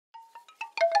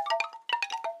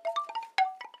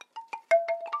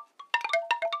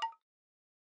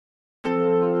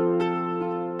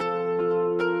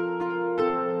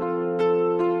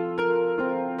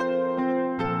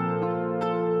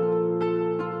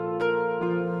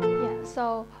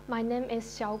So my name is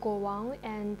Xiaoguo Wang,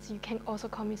 and you can also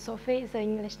call me Sophie. It's an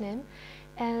English name.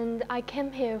 And I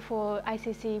came here for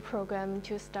ICC program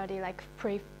to study like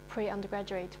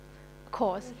pre-undergraduate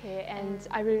course here, and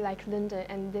I really like London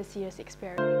and this year's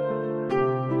experience.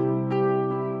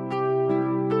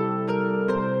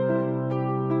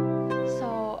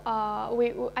 So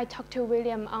I talked to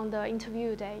William on the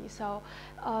interview day. So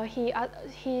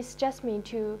he suggested me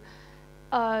to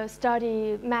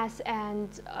study math and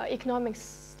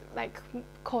economics like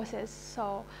courses.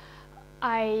 So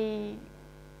I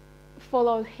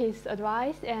followed his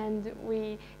advice, and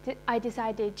I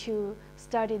decided to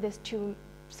study these two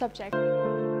subjects.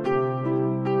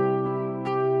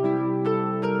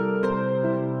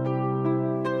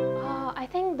 I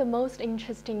think the most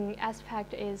interesting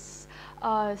aspect is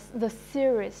the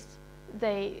series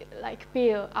they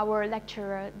build. Our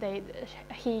lecturer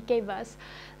he gave us.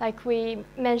 Like we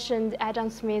mentioned Adam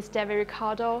Smith, David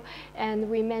Ricardo, and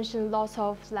we mentioned lots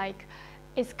of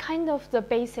it's kind of the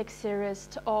basic series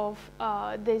of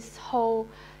this whole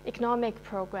economic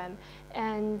program,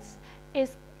 and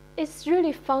it's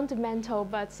really fundamental,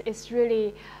 but it's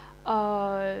really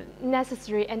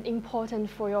necessary and important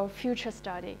for your future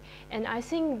study. And I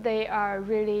think they are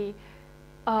really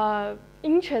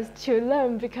interested to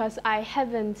learn, because I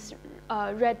haven't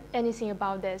read anything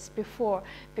about this before,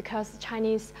 because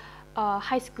Chinese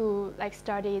high school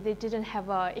study, they didn't have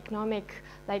a economic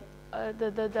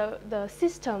the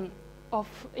system of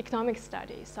economic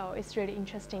study. So it's really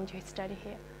interesting to study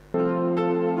here.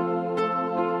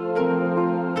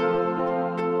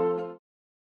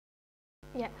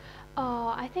 Yeah,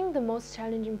 I think the most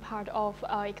challenging part of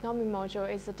economic module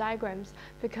is the diagrams,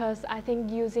 because I think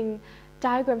using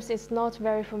diagrams is not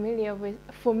very familiar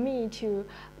for me to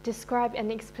describe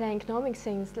and explain economic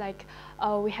things.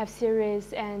 We have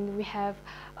series, and we have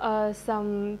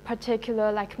some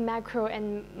particular macro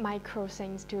and micro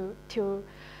things to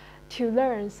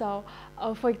learn. So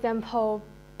for example,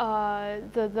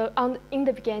 in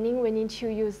the beginning we need to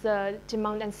use the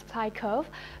demand and supply curve,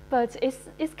 but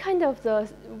it's kind of the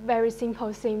very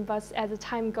simple thing. But as the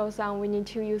time goes on, we need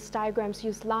to use diagrams,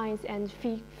 use lines and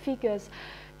figures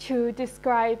to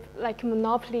describe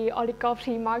monopoly,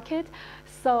 oligopoly market.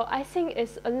 So I think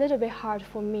it's a little bit hard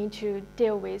for me to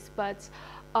deal with, but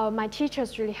my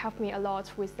teachers really helped me a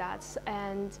lot with that.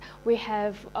 And we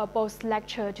have both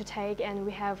lecture to take, and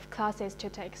we have classes to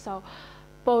take. So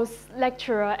both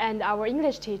lecturer and our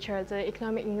English teacher, the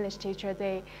economic English teacher,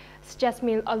 they suggest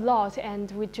me a lot,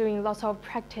 and we're doing lots of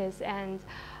practice and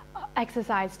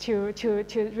exercise to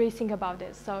really think about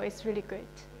this. So it's really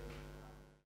great.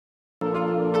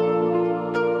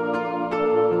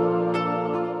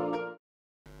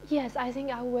 Yes, I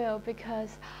think I will,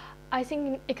 because I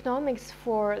think economics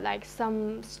for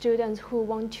some students who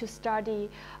want to study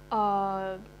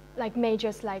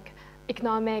majors like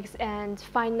economics and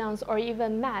finance or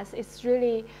even math, it's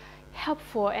really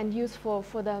helpful and useful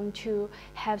for them to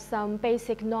have some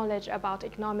basic knowledge about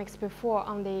economics before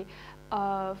on the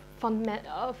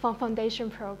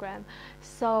foundation program.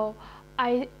 So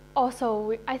I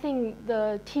think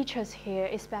the teachers here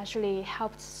especially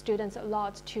helped students a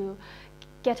lot to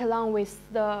get along with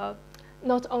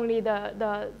not only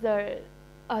the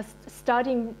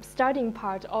studying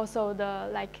part, also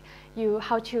the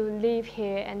how to live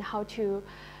here and how to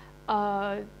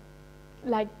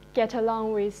get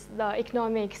along with the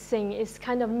economic thing is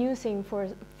kind of new thing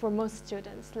for most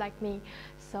students like me.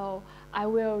 So I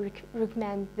will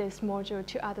recommend this module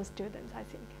to other students, I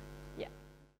think. Yeah.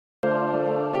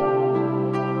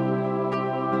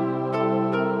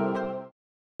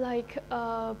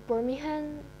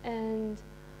 Birmingham, and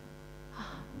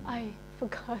I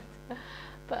forgot,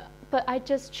 but I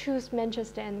just choose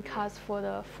Manchester and Cast for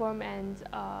the form and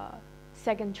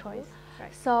second choice.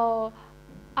 Right. So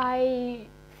I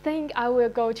think I will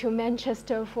go to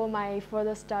Manchester for my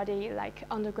further study,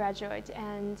 undergraduate,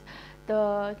 and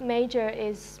the major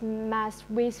is math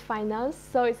with finance.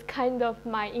 So it's kind of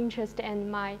my interest and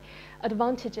my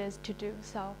advantages to do.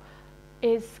 So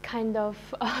it's kind of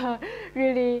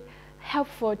really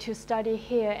helpful to study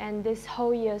here, and this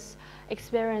whole year's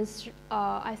experience,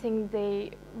 I think they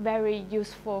very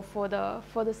useful for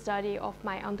the study of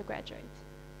my undergraduate.